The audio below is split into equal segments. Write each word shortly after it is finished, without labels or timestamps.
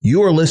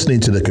You are listening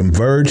to the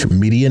Converge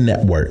Media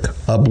Network,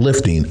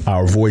 uplifting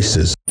our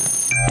voices.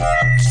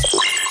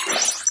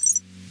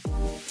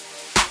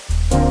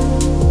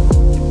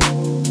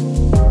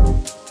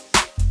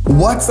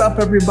 What's up,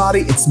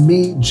 everybody? It's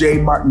me,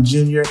 Jay Martin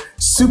Jr.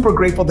 Super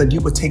grateful that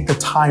you would take the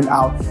time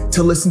out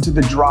to listen to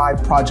the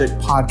Drive Project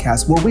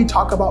podcast, where we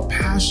talk about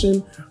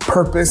passion,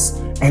 purpose,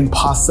 and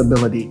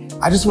possibility.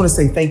 I just want to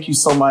say thank you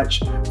so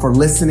much for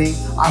listening.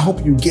 I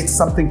hope you get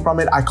something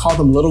from it. I call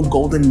them little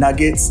golden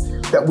nuggets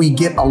that we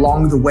get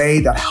along the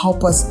way that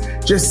help us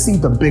just see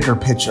the bigger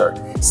picture.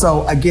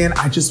 So again,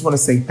 I just want to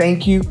say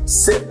thank you.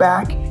 Sit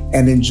back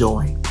and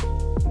enjoy.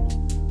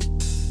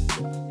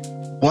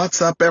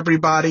 What's up,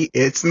 everybody?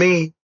 It's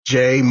me,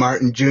 Jay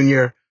Martin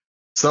Jr.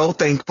 So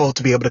thankful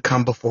to be able to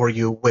come before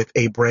you with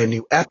a brand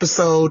new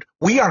episode.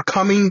 We are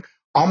coming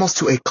almost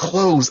to a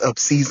close of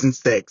season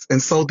 6.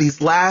 And so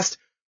these last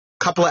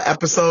couple of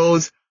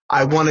episodes,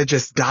 I want to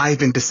just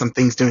dive into some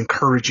things to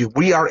encourage you.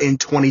 We are in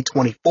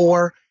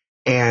 2024,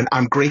 and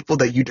I'm grateful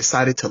that you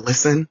decided to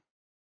listen.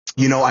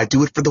 You know, I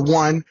do it for the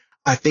one.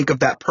 I think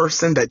of that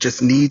person that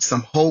just needs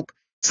some hope,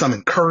 some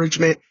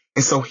encouragement.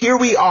 And so here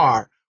we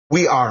are.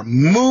 We are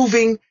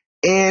moving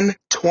in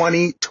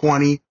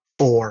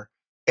 2024.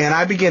 And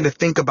I began to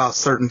think about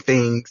certain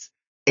things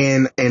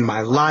in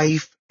my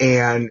life.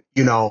 And,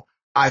 you know,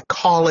 I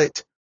call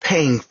it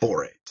paying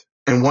for it.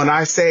 And when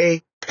I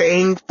say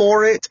paying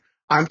for it,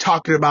 I'm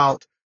talking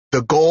about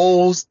the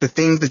goals, the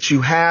things that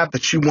you have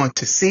that you want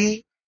to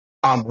see,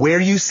 where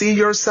you see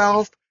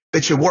yourself,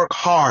 that you work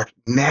hard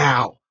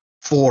now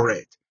for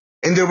it.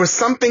 And there was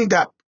something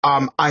that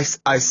I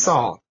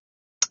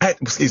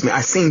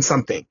seen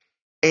something.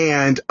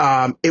 And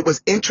it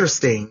was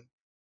interesting.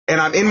 And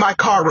I'm in my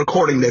car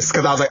recording this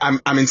because I was like,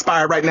 I'm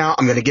inspired right now.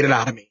 I'm going to get it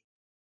out of me.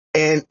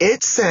 And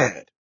it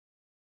said,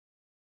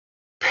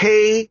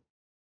 pay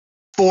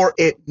for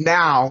it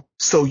now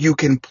so you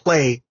can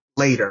play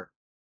later.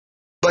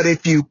 But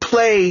if you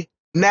play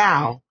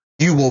now,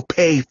 you will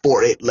pay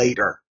for it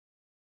later.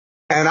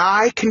 And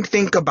I can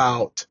think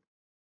about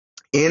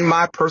in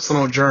my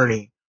personal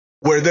journey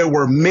where there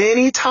were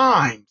many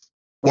times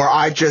where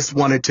I just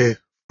wanted to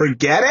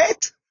forget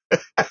it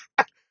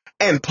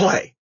and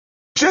play,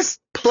 just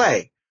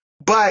play.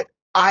 But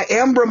I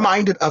am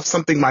reminded of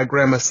something my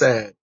grandma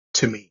said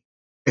to me.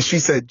 And she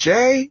said,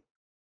 Jay,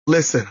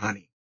 listen,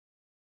 honey,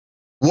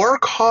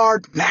 work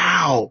hard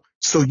now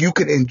so you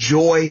can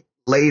enjoy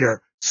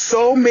later.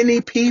 So many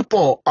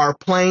people are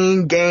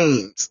playing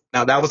games.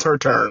 Now that was her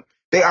term.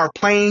 They are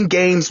playing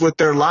games with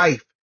their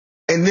life.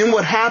 And then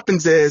what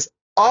happens is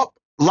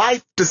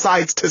life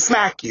decides to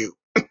smack you.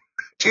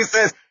 She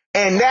says,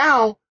 and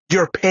now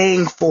you're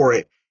paying for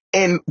it.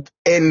 And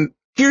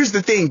here's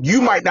the thing,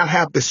 you might not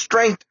have the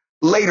strength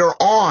later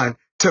on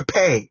to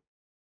pay.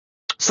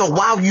 So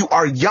while you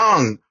are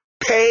young,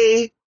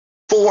 pay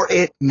for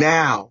it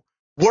now.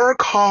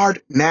 Work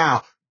hard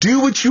now. Do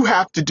what you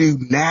have to do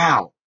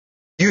now,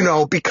 you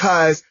know,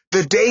 because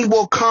the day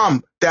will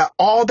come that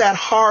all that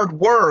hard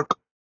work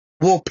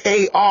will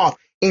pay off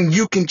and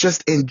you can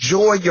just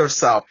enjoy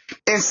yourself.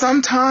 And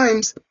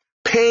sometimes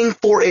paying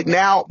for it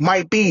now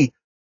might be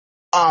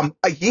a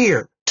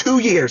year, 2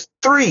 years,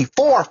 3,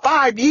 4,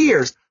 5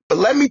 years. But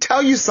let me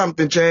tell you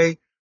something, Jay.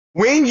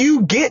 When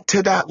you get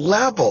to that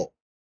level,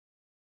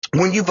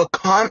 when you've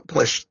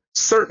accomplished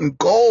certain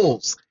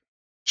goals,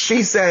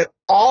 she said,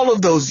 all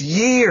of those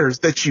years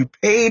that you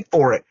paid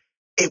for it,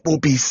 it will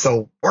be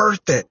so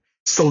worth it.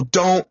 So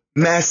don't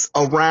mess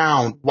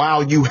around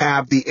while you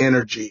have the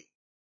energy.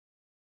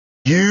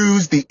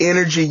 Use the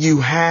energy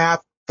you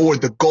have for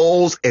the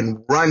goals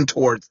and run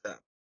towards them.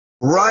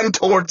 Run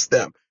towards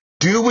them.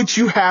 Do what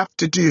you have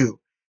to do.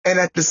 And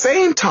at the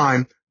same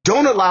time,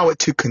 don't allow it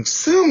to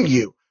consume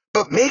you,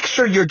 but make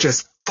sure you're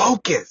just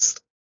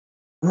focused,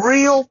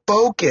 real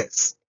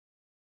focus.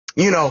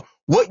 You know,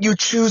 what you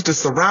choose to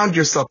surround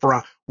yourself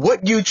around,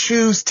 what you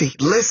choose to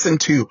listen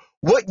to,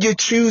 what you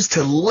choose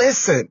to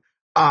listen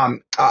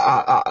and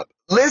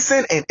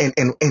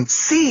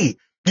see.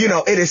 You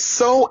know, it is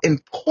so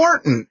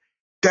important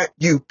that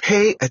you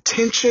pay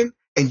attention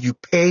and you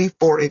pay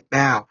for it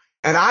now.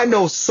 And I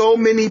know so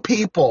many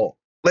people,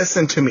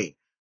 listen to me.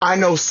 I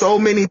know so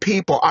many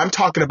people, I'm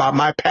talking about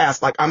my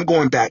past, like I'm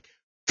going back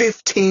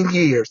 15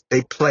 years.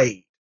 They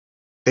played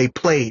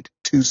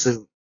too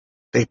soon.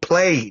 They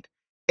played.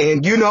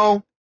 And you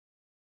know,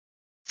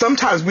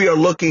 sometimes we are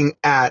looking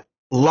at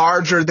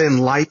larger than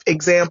life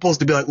examples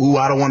to be like, ooh,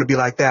 I don't want to be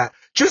like that.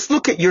 Just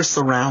look at your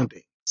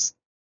surroundings.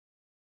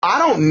 I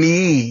don't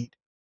need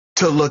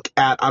to look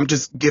at, I'm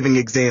just giving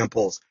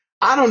examples.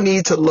 I don't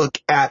need to look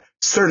at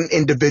certain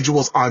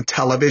individuals on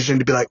television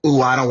to be like,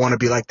 ooh, I don't want to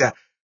be like that.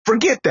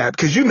 Forget that,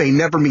 because you may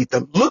never meet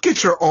them. Look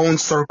at your own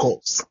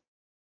circles.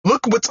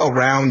 Look what's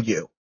around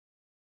you.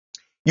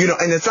 You know,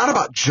 and it's not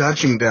about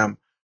judging them,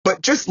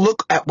 but just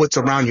look at what's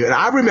around you. And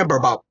I remember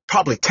about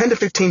probably 10 to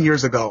 15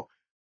 years ago,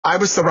 I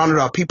was surrounded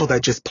by people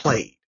that just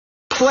played.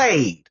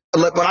 When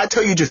I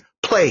tell you just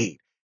played.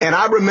 And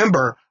I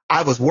remember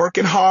I was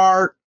working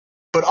hard,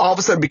 but all of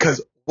a sudden,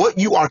 because what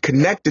you are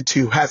connected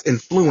to has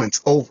influence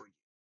over you.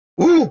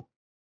 Woo.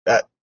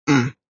 That,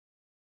 mm.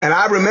 And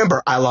I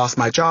remember I lost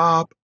my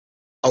job.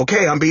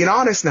 Okay, I'm being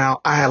honest now.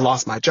 I had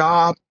lost my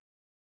job.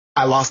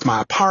 I lost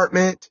my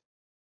apartment.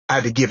 I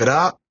had to give it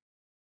up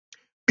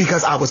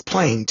because I was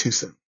playing too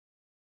soon.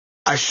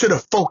 I should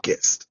have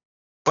focused,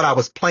 but I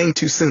was playing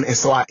too soon. And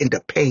so I ended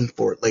up paying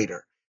for it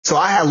later. So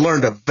I had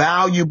learned a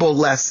valuable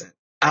lesson.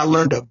 I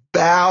learned a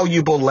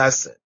valuable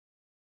lesson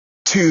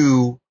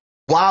to,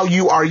 while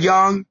you are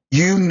young,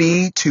 you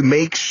need to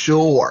make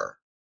sure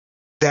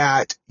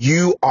that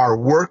you are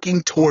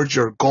working towards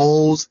your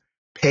goals,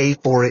 pay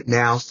for it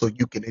now so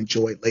you can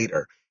enjoy it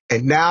later.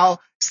 And now,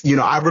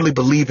 I really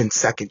believe in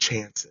second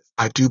chances.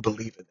 I do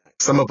believe in that.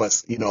 Some of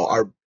us,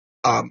 are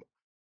um,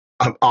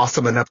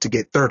 awesome enough to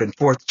get third and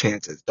fourth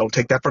chances. Don't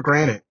take that for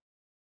granted.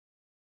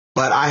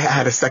 But I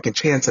had a second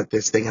chance at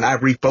this thing and I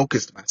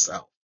refocused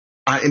myself.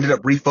 I ended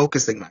up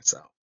refocusing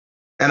myself.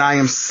 And I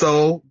am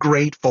so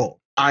grateful.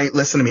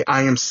 Listen to me.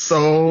 I am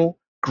so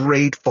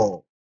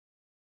grateful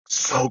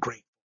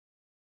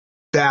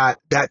that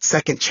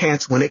second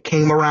chance when it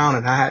came around,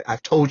 and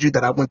I've told you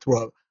that I went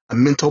through a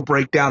mental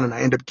breakdown and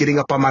I ended up getting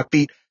up on my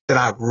feet, that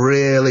I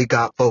really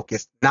got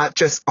focused, not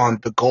just on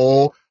the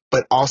goal,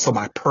 but also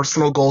my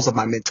personal goals of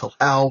my mental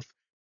health,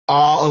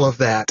 all of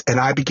that. And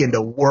I began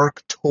to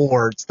work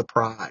towards the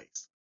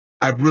prize.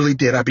 I really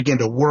did. I began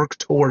to work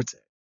towards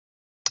it.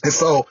 And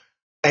so,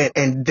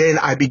 and then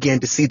I began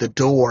to see the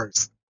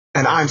doors,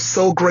 and I'm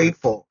so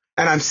grateful,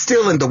 and I'm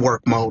still in the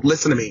work mode.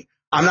 Listen to me.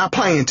 I'm not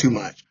playing too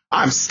much.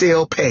 I'm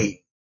still paying.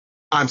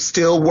 I'm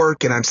still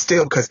working. I'm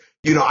still, because,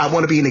 I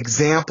want to be an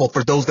example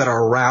for those that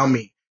are around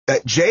me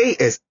that Jay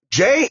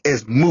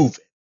is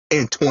moving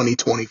in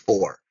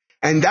 2024.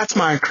 And that's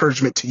my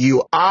encouragement to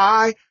you.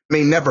 I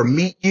may never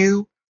meet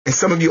you, and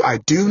some of you I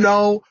do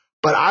know,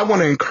 but I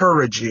want to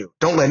encourage you.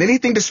 Don't let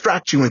anything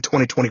distract you in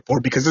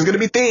 2024, because there's going to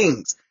be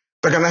things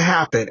that are going to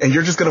happen and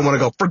you're just going to want to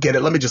go, forget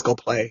it. Let me just go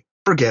play.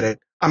 Forget it.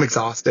 I'm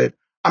exhausted.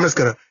 I'm just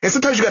going to, and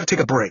sometimes you got to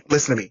take a break.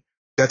 Listen to me.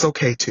 That's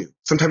okay too.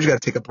 Sometimes you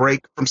got to take a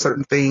break from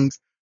certain things.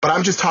 But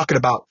I'm just talking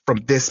about from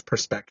this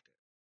perspective.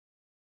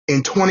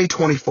 In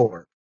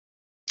 2024,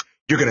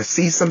 you're going to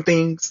see some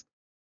things,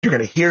 you're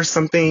going to hear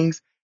some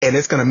things, and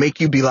it's going to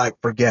make you be like,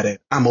 forget it.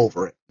 I'm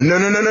over it.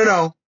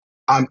 No.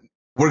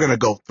 We're going to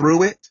go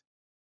through it.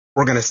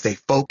 We're going to stay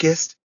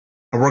focused,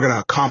 and we're going to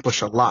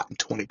accomplish a lot in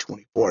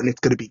 2024. And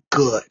it's going to be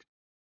good,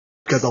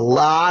 because a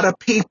lot of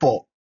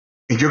people,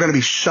 and you're going to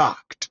be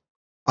shocked,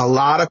 a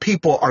lot of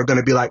people are going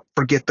to be like,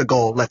 forget the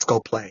goal. Let's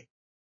go play.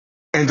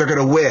 And they're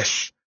going to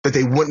wish that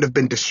they wouldn't have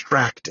been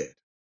distracted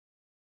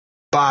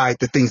by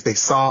the things they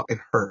saw and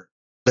heard.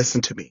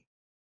 Listen to me.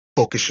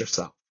 Focus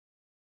yourself.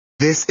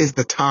 This is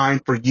the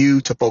time for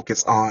you to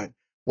focus on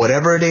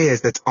whatever it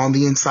is that's on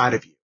the inside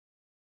of you.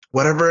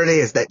 Whatever it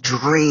is, that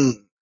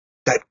dream,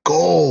 that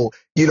goal.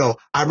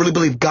 I really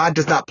believe God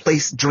does not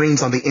place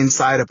dreams on the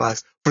inside of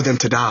us for them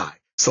to die.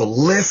 So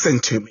listen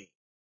to me.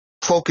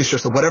 Focus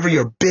yourself. Whatever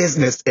your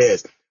business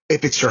is,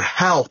 if it's your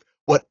health,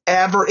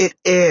 whatever it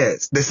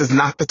is, this is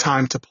not the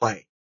time to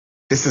play.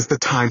 This is the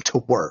time to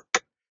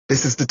work.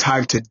 This is the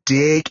time to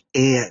dig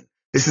in.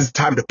 This is the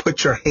time to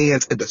put your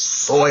hands in the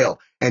soil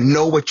and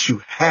know what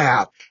you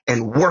have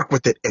and work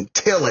with it and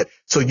till it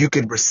so you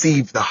can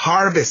receive the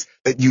harvest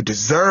that you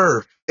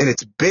deserve. And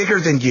it's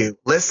bigger than you.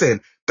 Listen,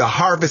 the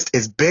harvest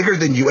is bigger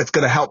than you. It's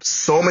going to help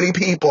so many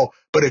people.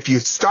 But if you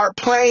start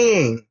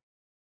playing,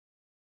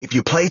 if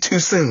you play too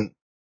soon,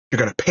 you're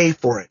going to pay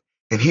for it.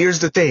 And here's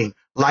the thing.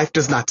 Life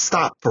does not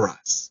stop for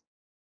us.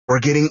 We're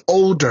getting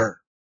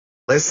older.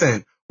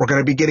 Listen, we're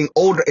going to be getting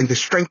older, and the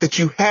strength that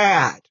you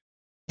had,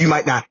 you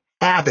might not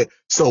have it.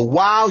 So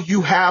while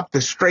you have the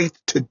strength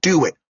to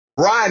do it,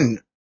 run.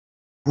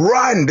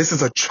 This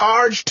is a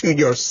charge to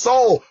your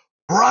soul.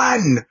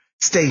 Run.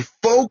 Stay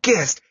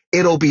focused.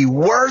 It'll be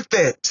worth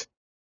it.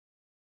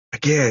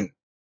 Again,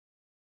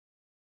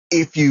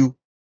 if you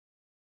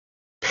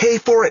pay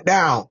for it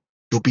now,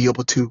 you'll be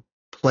able to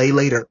play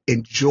later,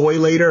 enjoy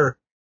later.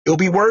 It'll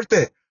be worth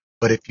it.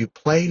 But if you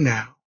play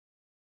now,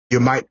 you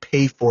might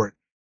pay for it.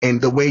 And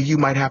the way you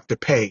might have to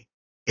pay,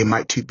 it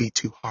might be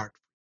too hard.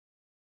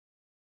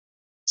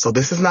 So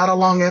this is not a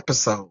long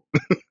episode.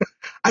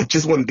 I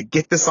just wanted to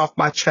get this off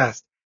my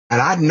chest.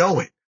 And I know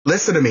it.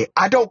 Listen to me.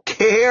 I don't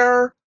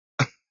care.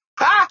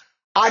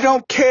 I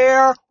don't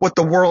care what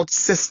the world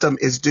system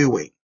is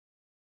doing.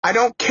 I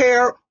don't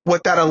care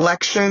what that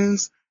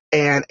elections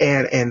and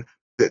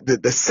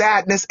the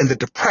sadness and the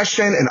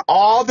depression and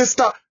all this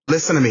stuff.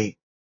 Listen to me.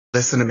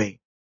 Listen to me.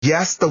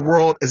 Yes, the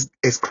world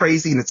is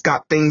crazy and it's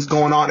got things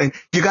going on, and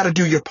you got to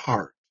do your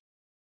part.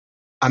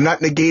 I'm not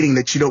negating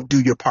that you don't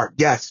do your part.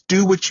 Yes,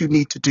 do what you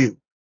need to do.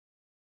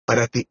 But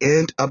at the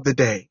end of the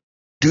day,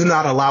 do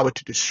not allow it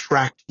to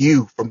distract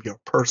you from your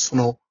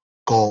personal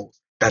goals.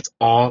 That's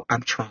all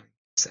I'm trying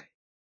to say.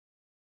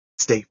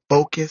 Stay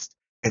focused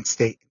and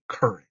stay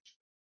encouraged.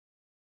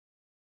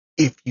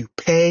 If you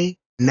pay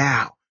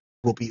now,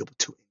 you'll be able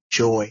to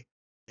enjoy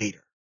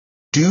later.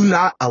 Do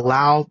not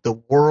allow the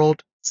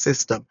world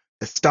system,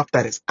 the stuff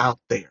that is out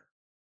there,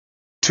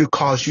 to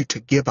cause you to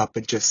give up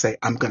and just say,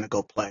 I'm going to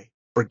go play.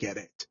 Forget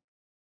it.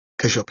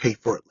 because you'll pay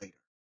for it later.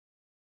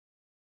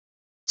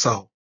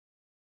 So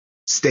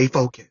stay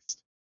focused.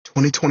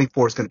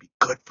 2024 is going to be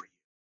good for you.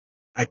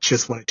 I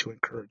just wanted to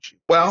encourage you.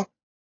 Well,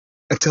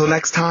 until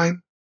next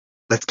time,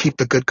 let's keep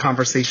the good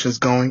conversations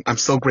going. I'm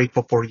so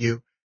grateful for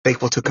you.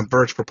 Thankful to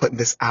Converge for putting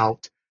this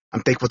out.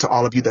 I'm thankful to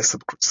all of you that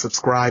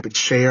subscribe and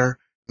share.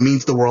 It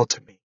means the world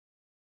to me.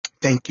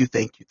 Thank you,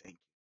 thank you, thank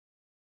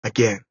you.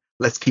 Again,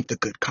 let's keep the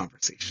good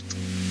conversations.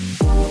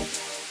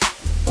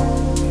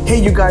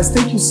 Hey, you guys,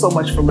 thank you so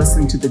much for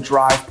listening to the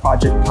Drive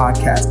Project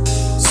podcast.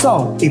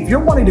 So if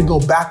you're wanting to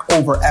go back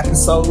over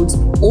episodes,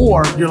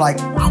 or you're like,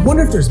 I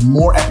wonder if there's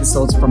more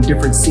episodes from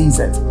different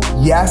seasons.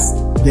 Yes,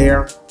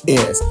 there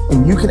is.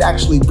 And you could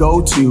actually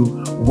go to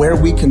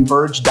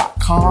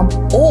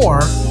whereweconverge.com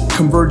or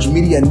Converge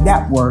Media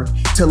Network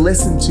to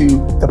listen to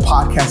the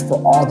podcast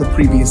for all the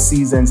previous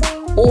seasons,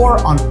 or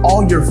on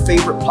all your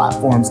favorite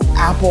platforms,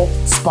 Apple,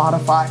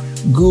 Spotify,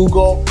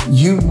 Google,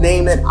 you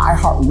name it,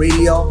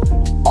 iHeartRadio.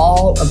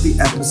 All of the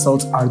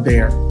episodes are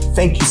there.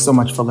 Thank you so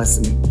much for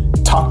listening.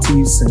 Talk to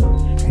you soon.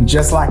 And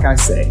just like I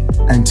say,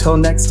 until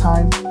next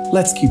time,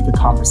 let's keep the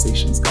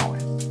conversations going.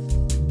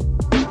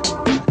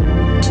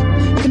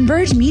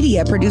 Converge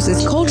Media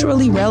produces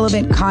culturally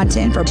relevant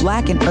content for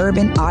Black and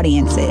urban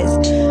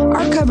audiences.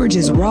 Our coverage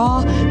is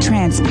raw,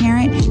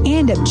 transparent,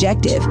 and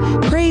objective,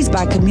 praised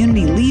by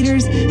community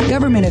leaders,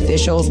 government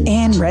officials,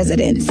 and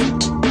residents.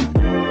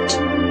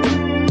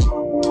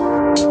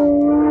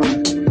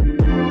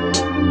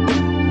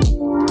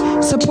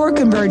 Support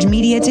Converge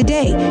Media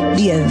today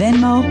via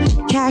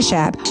Venmo, Cash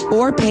App,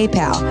 or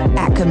PayPal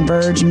at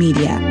Converge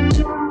Media.